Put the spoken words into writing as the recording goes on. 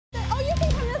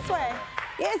way.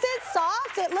 Is it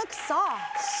soft? It looks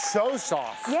soft. So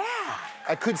soft. Yeah.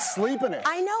 I could sleep in it.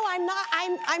 I know,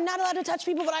 I'm not allowed to touch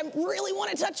people, but I really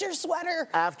want to touch your sweater.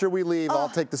 After we leave, I'll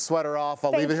take the sweater off.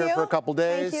 I'll leave it here for a couple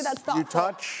days. Thank you, that's thoughtful. You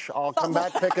touch, I'll come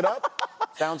back, pick it up.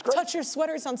 Sounds great. Touch your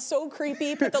sweater sounds so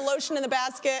creepy. Put the lotion in the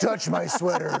basket. Touch my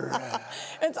sweater.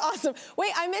 It's awesome.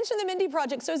 Wait, I mentioned the Mindy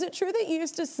Project. So is it true that you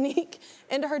used to sneak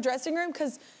into her dressing room?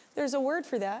 Because there's a word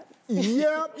for that.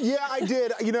 Yeah, I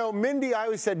did. You know, Mindy, I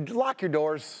always said, lock your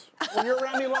doors. When you're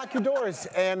around me, lock your doors.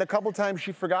 And a couple times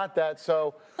she forgot that.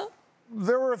 So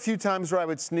there were a few times where I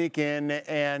would sneak in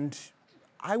and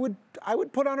I would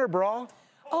put on her bra.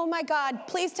 Oh my God,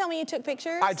 please tell me you took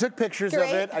pictures. I took pictures of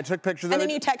it. I took pictures of it. And then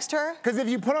you text her? Because if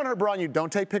you put on her bra and you don't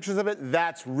take pictures of it,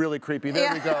 that's really creepy.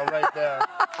 There we go, right there.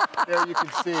 There you can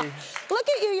see. Look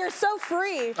at you, you're so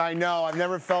free. I know, I've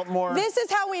never felt more. This is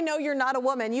how we know you're not a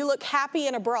woman. You look happy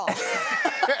in a bra.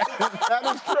 That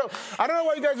is true. I don't know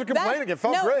why you guys are complaining. It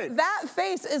felt great. That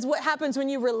face is what happens when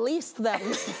you release them.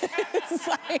 It's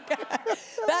like,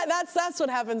 that's what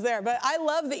happens there. But I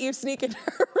love that you sneak into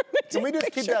her room. Can we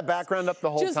just keep that background up the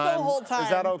whole time? Just the whole time. Is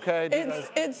that okay?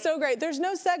 It's so great. There's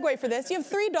no segue for this. You have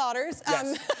 3 daughters.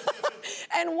 Yes.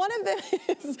 And one of them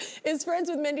is friends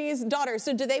with Mindy's daughter.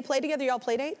 So do they play together? Y'all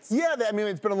play dates? Yeah, I mean,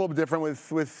 it's been a little bit different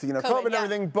with you know, COVID and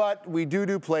everything, but we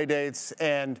do play dates.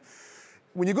 And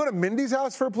when you go to Mindy's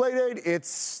house for a play date,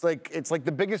 it's like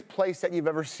the biggest place that you've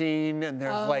ever seen. And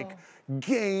there's like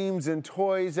games and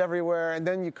toys everywhere. And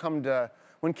then you come to...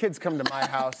 When kids come to my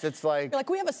house, it's like... You're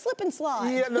like, we have a slip and slide.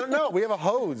 Yeah, no, we have a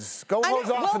hose. Go hose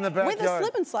off in the backyard. With a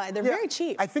slip and slide, they're very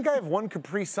cheap. I think I have one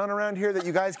Capri Sun around here that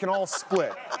you guys can all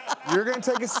split. You're gonna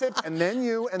take a sip, and then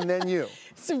you, and then you.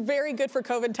 It's very good for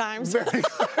COVID times. Very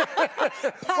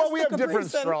well, we have different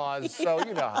straws, so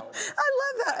you know how it is.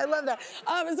 I love that.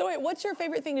 So wait, what's your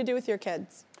favorite thing to do with your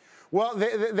kids? Well,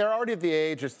 they're already at the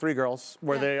age, as 3 girls,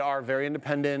 where they are very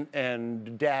independent,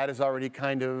 and dad is already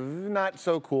kind of not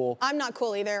so cool. I'm not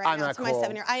cool either right now. It's my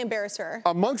 7-year. I embarrass her.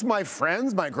 Amongst my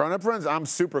friends, my grown-up friends, I'm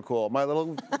super cool. My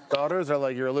little daughters are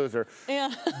like, you're a loser.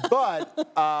 Yeah. But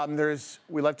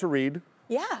we like to read.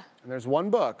 Yeah. And there's one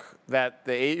book that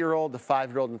the 8-year-old, the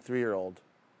 5-year-old, and 3-year-old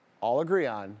all agree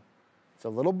on. It's a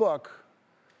little book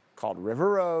called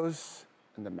River Rose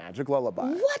and the Magic Lullaby.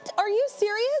 What? Are you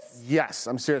serious? Yes,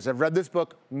 I'm serious. I've read this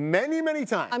book many, many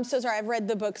times. I'm so sorry. I've read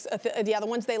the books. The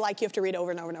ones they like, you have to read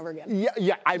over and over and over again.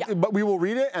 Yeah. But we will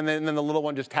read it, and then the little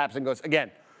one just taps and goes,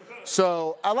 again.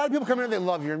 So a lot of people come in and they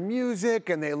love your music,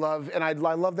 and I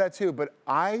love that too, but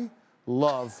I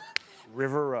love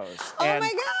River Rose. Oh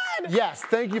my God! Yes,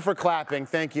 thank you for clapping,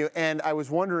 thank you. And I was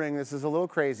wondering, this is a little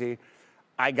crazy,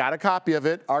 I got a copy of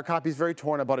it. Our copy's very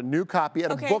torn. I bought a new copy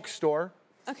at a bookstore.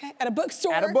 Okay, at a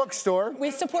bookstore. At a bookstore.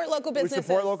 We support local businesses. We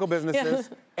support local businesses.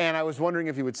 Yeah. And I was wondering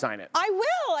if you would sign it. I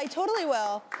will. I totally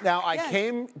will. Now, I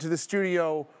came to the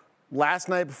studio last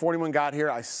night before anyone got here.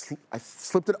 I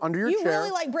slipped it under your chair. You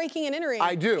really like breaking and entering.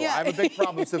 I do. Yeah. I have a big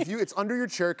problem. So if it's under your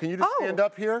chair, can you just stand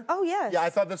up here? Oh, yes. Yeah,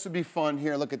 I thought this would be fun.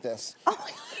 Here, look at this. Oh,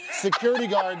 my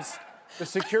God. The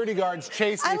security guards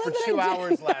chased me for 2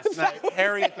 hours last night.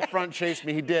 Harry at the front chased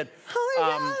me. He did. Oh,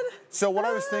 my God. So what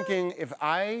I was thinking, if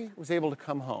I was able to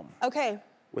come home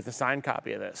with a signed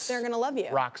copy of this. They're going to love you.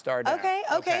 Rockstar dad.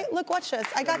 Okay. Look, watch this.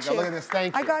 I got you. Look at this.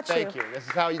 Thank you. I got you. Thank you. This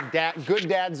is how good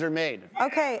dads are made.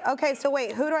 Okay. So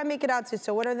wait, who do I make it out to?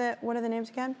 So what are the names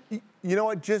again? You know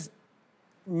what? Just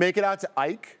make it out to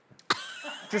Ike.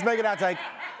 Just make it out to Ike.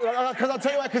 Because I'll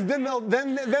tell you why. Because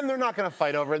then they're not going to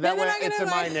fight over it. That way it's in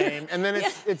my name, and then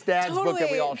it's Dad's book that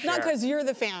we all share. Not because you're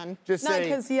the fan. Just say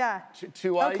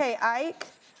to Ike. Okay, Ike.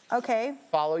 Okay.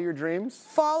 Follow your dreams.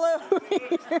 Follow your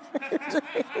dreams.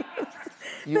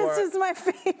 This is my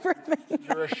favorite thing.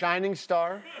 You're a shining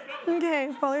star.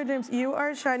 Okay, follow your dreams. You are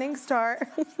a shining star.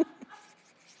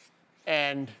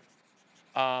 And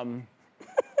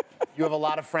you have a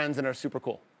lot of friends and are super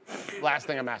cool. Last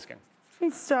thing I'm asking.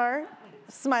 Star.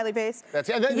 Smiley face. That's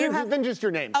it. Then just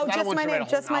your name. Oh, just my name.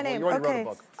 Just my name. You already wrote a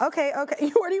book. Okay.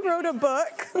 You already wrote a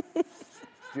book.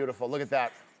 Beautiful. Look at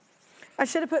that. I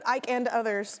should have put Ike and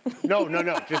others. No.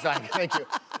 Just Ike. Thank you.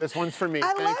 This one's for me.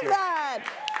 I love that.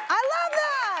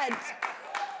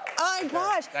 Oh my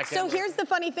gosh. So here's the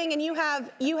funny thing, and you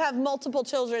have multiple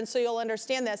children, so you'll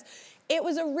understand this. It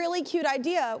was a really cute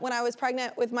idea when I was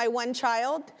pregnant with my one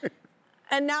child,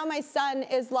 and now my son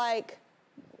is like,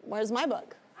 "Where's my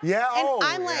book?" Yeah. And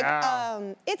I'm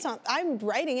like, it's on. I'm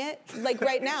writing it like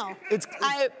right now.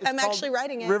 I'm actually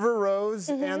writing it. River Rose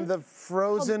and the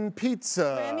Frozen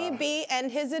Pizza. Grammy B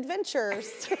and his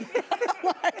adventures.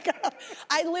 Oh my God.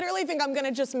 I literally think I'm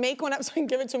gonna just make one up so I can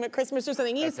give it to him at Christmas or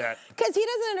something. Because he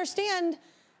doesn't understand.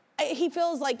 He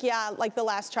feels like, yeah, like the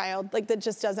last child, like that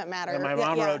just doesn't matter. And my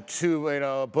mom wrote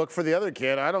a book for the other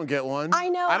kid. I don't get one. I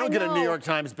know. I don't get a New York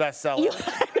Times bestseller.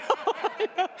 I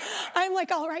know. I'm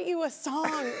like, I'll write you a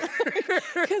song.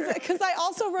 Because I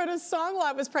also wrote a song while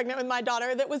I was pregnant with my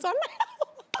daughter that was on my album.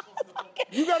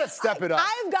 You got to step it up.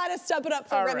 I've got to step it up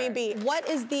for Remy B. What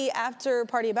is the After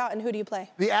Party about, and who do you play?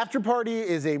 The After Party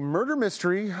is a murder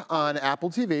mystery on Apple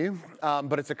TV,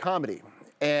 but it's a comedy.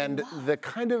 And the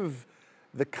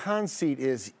conceit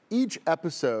is each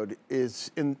episode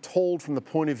is told from the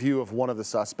point of view of one of the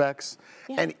suspects,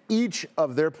 and each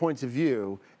of their points of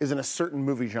view is in a certain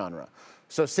movie genre.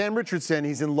 So Sam Richardson,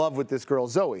 he's in love with this girl,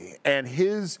 Zoe, and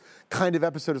his kind of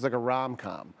episode is like a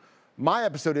rom-com. My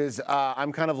episode is,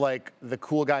 I'm kind of like the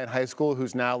cool guy in high school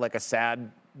who's now like a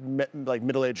sad, like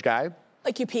middle-aged guy.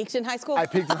 Like you peaked in high school? I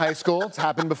peaked in high school. It's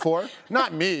happened before.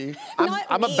 Not me.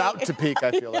 I'm about to peak,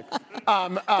 I feel like.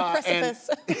 Precipice.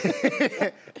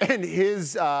 And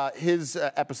his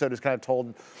episode is kind of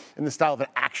told in the style of an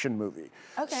action movie.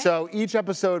 Okay. So each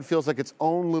episode feels like its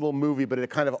own little movie, but it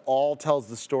kind of all tells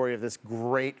the story of this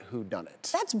great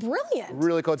whodunit. That's brilliant.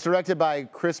 Really cool. It's directed by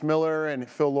Chris Miller and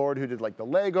Phil Lord, who did like the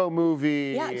Lego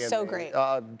movie. Yeah, it's so great.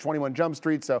 21 Jump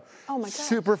Street. So oh my gosh.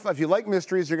 Super fun. If you like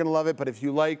mysteries, you're going to love it. But if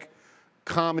you like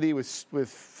comedy with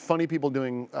funny people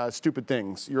doing stupid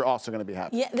things, you're also going to be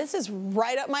happy. Yeah, this is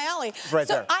right up my alley. Right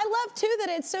so there. I love too that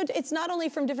it's not only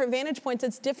from different vantage points,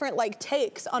 it's different like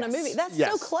takes on a movie. That's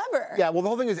so clever. Yeah, well the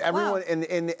whole thing is everyone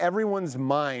in everyone's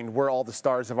mind, we're all the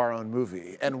stars of our own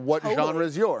movie. And what genre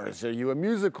is yours? Are you a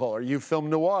musical? Are you film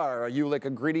noir? Are you like a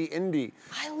gritty indie?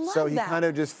 I love that. So he kind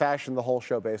of just fashioned the whole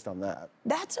show based on that.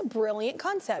 That's a brilliant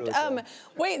concept. Really cool.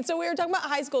 Wait, so we were talking about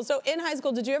high school. So in high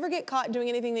school, did you ever get caught doing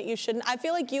anything that you shouldn't? I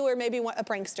feel like you were maybe a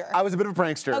prankster. I was a bit of a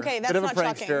prankster. Okay, that's bit of not a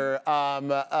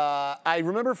prankster. I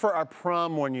remember for our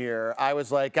prom one year, I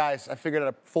was like, guys, I figured out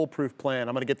a foolproof plan.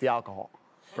 I'm gonna get the alcohol,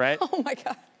 right? Oh my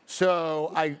God.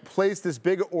 So I placed this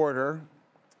big order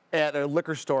at a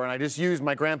liquor store, and I just used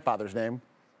my grandfather's name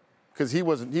because he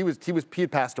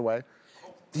had passed away.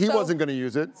 He wasn't going to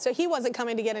use it. So he wasn't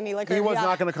coming to get any liquor. He was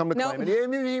not going to come to claim it. I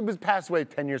mean, he was passed away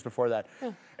 10 years before that.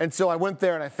 Yeah. And so I went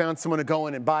there and I found someone to go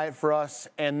in and buy it for us.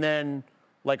 And then,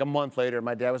 like a month later,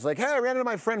 my dad was like, "Hey, I ran into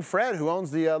my friend Fred, who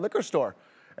owns the liquor store,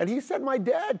 and he said my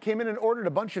dad came in and ordered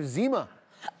a bunch of Zima."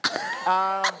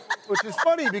 Which is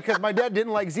funny because my dad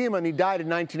didn't like Zima and he died in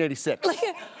 1986.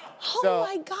 Oh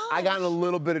my God. I got in a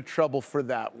little bit of trouble for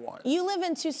that one. You live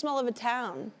in too small of a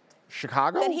town.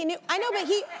 Chicago? That he knew. I know, but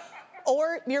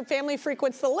or your family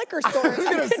frequents the liquor store. I was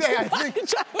going to say, I think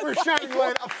we're shining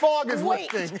light. A fog is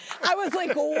lifting. I was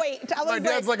like, wait. My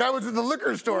dad's like, I was at the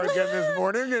liquor store again this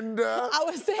morning, and I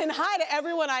was saying hi to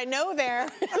everyone I know there.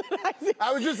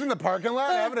 I was just in the parking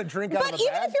lot having a drink out of a bag. But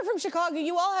even if you're from Chicago,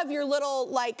 you all have your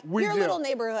little, little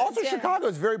neighborhoods. Also, Chicago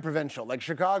is very provincial. Like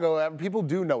Chicago, people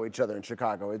do know each other in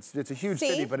Chicago. It's a huge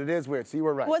city, but it is weird. So you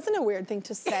were right. Wasn't a weird thing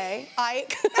to say.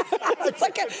 It's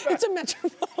like it's a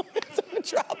metropolis. It's a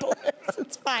metropolis.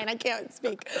 It's fine. I can't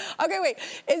speak. Okay, wait.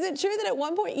 Is it true that at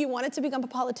one point you wanted to become a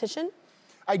politician?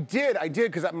 I did,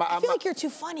 because I feel like you're too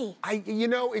funny.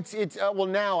 Well,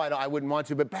 now I wouldn't want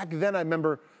to, but back then I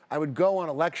remember I would go on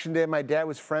election day. My dad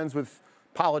was friends with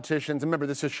politicians. Remember,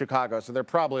 this is Chicago, so they're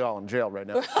probably all in jail right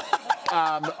now.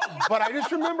 But I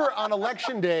just remember on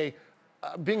election day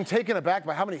being taken aback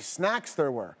by how many snacks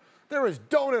there were. There was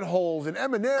donut holes and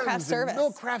M&Ms and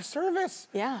milk craft service.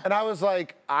 Yeah. And I was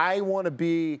like, I want to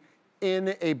be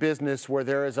in a business where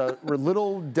there is a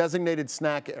little designated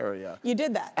snack area. You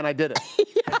did that. And I did it.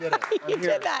 I did it. You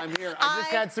did that. I'm here. I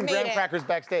just had some graham crackers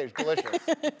backstage. Delicious.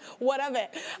 What of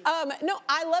it? No,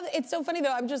 I love it. It's so funny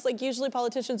though. I'm just like, usually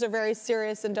politicians are very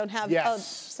serious and don't have a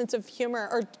sense of humor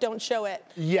or don't show it.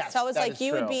 Yes. So I was like,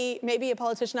 you would be maybe a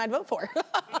politician I'd vote for.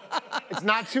 It's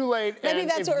not too late. Maybe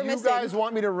that's what we're missing. If you guys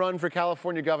want me to run for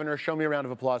California governor, show me a round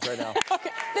of applause right now. Okay.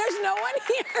 There's no one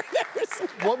here.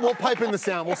 We'll pipe in the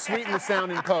sound. We'll sweeten the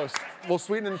sound in post. We'll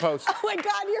sweeten in post. Oh my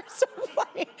God, you're so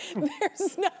funny.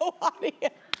 There's no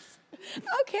audience.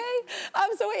 Okay.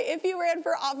 So wait, if you ran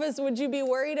for office, would you be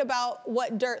worried about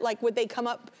what dirt? Like, would they come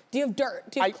up? Do you have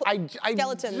dirt? Do you have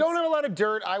skeletons? I don't have a lot of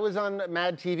dirt. I was on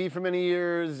Mad TV for many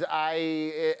years.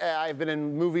 I've been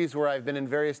in movies where I've been in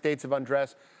various states of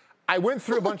undress. I went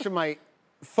through a bunch of my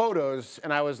photos,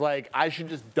 and I was like, I should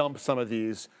just dump some of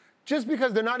these, just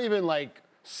because they're not even like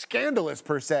scandalous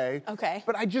per se. Okay.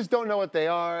 But I just don't know what they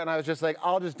are, and I was just like,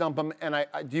 I'll just dump them. And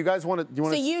do you guys want to?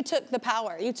 So you took the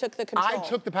power. You took the control. I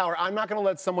took the power. I'm not going to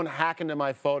let someone hack into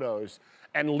my photos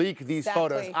and leak these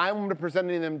photos. I'm going to present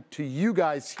them to you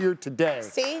guys here today.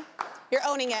 See? You're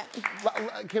owning it.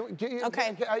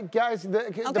 Okay. Guys,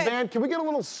 the band, can we get a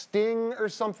little sting or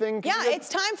something? Yeah, it's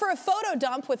time for a photo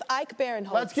dump with Ike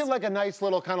Barinholtz. Let's get like a nice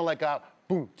little kind of like a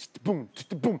boom, boom,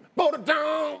 boom, photo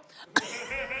dump.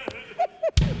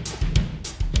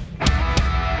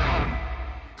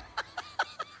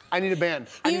 I need a band.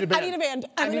 I need a band. I need a band.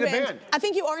 I need a band. I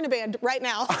think you are in a band right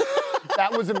now.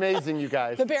 That was amazing, you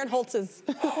guys. The Barinholtzes.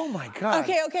 Oh my God.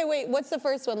 Okay, wait. What's the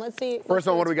first one? Let's see. First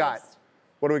one, what do we got?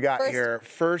 What do we got here?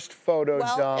 First photo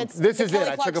dump. This is it.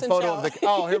 I took a photo of the.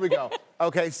 Oh, here we go.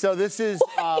 Okay, so this is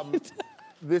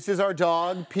our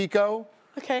dog, Pico.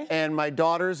 Okay. And my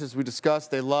daughters, as we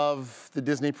discussed, they love the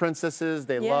Disney princesses.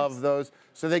 They love those.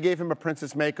 So they gave him a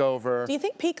princess makeover. Do you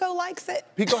think Pico likes it?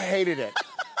 Pico hated it.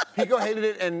 Pico hated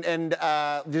it and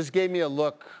just gave me a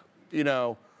look, you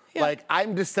know, like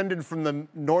I'm descended from the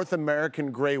North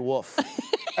American gray wolf.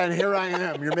 And here I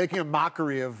am. You're making a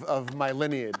mockery of my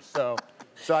lineage.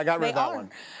 So I got rid of that one.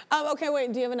 Okay,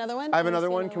 wait. Do you have another one? I have another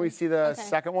one. Can we see the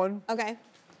second one? Okay.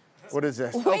 What is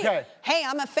this? Wait. Okay. Hey,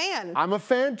 I'm a fan. I'm a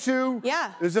fan too.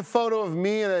 Yeah. There's a photo of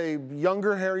me and a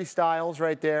younger Harry Styles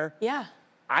right there. Yeah.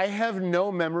 I have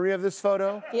no memory of this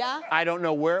photo. Yeah? I don't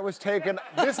know where it was taken.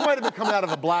 This might have been coming out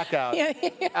of a blackout.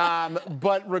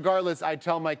 But regardless, I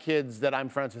tell my kids that I'm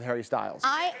friends with Harry Styles.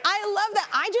 I love that.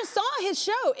 I just saw his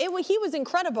show. He was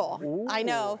incredible. Ooh. I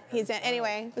know.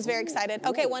 Anyway, was very excited.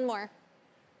 Okay, one more.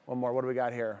 One more. What do we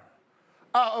got here?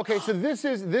 Oh, okay. So this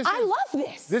is. I love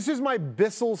this. This is my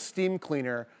Bissell steam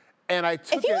cleaner. And I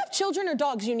took If you have children or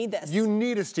dogs, you need this. You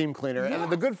need a steam cleaner. Yes.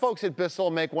 And the good folks at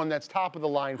Bissell make one that's top of the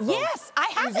line, folks. Yes, I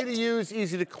have Easy to use,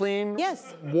 easy to clean.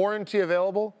 Yes. Warranty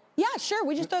available. Yeah, sure.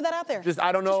 We just throw that out there.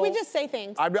 I don't know. We just say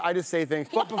things. I just say things.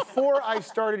 But before I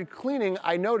started cleaning,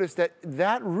 I noticed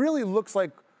that really looks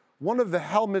like one of the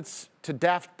helmets to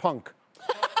Daft Punk.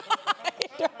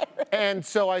 And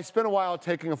so I spent a while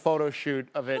taking a photo shoot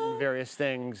of it and various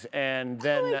things. And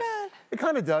then it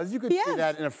kind of does. You could see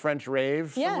that in a French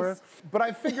rave somewhere. But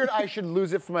I figured I should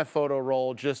lose it for my photo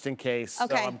roll just in case.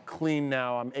 Okay. So I'm clean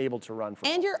now. I'm able to run for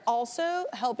And you're also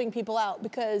helping people out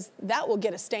because that will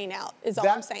get a stain out, is all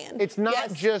I'm saying. It's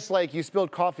not just like you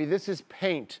spilled coffee. This is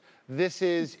paint. This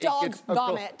is dog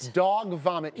vomit. Dog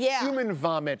vomit. Yeah. Human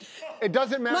vomit. It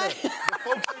doesn't matter. The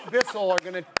folks at Bissell are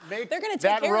going to make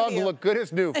that rug look good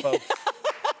as new, folks.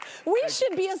 We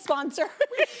should be a sponsor.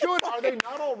 We should. Are they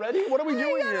not already? What are we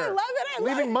doing here? I love it.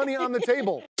 Leaving money on the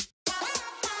table.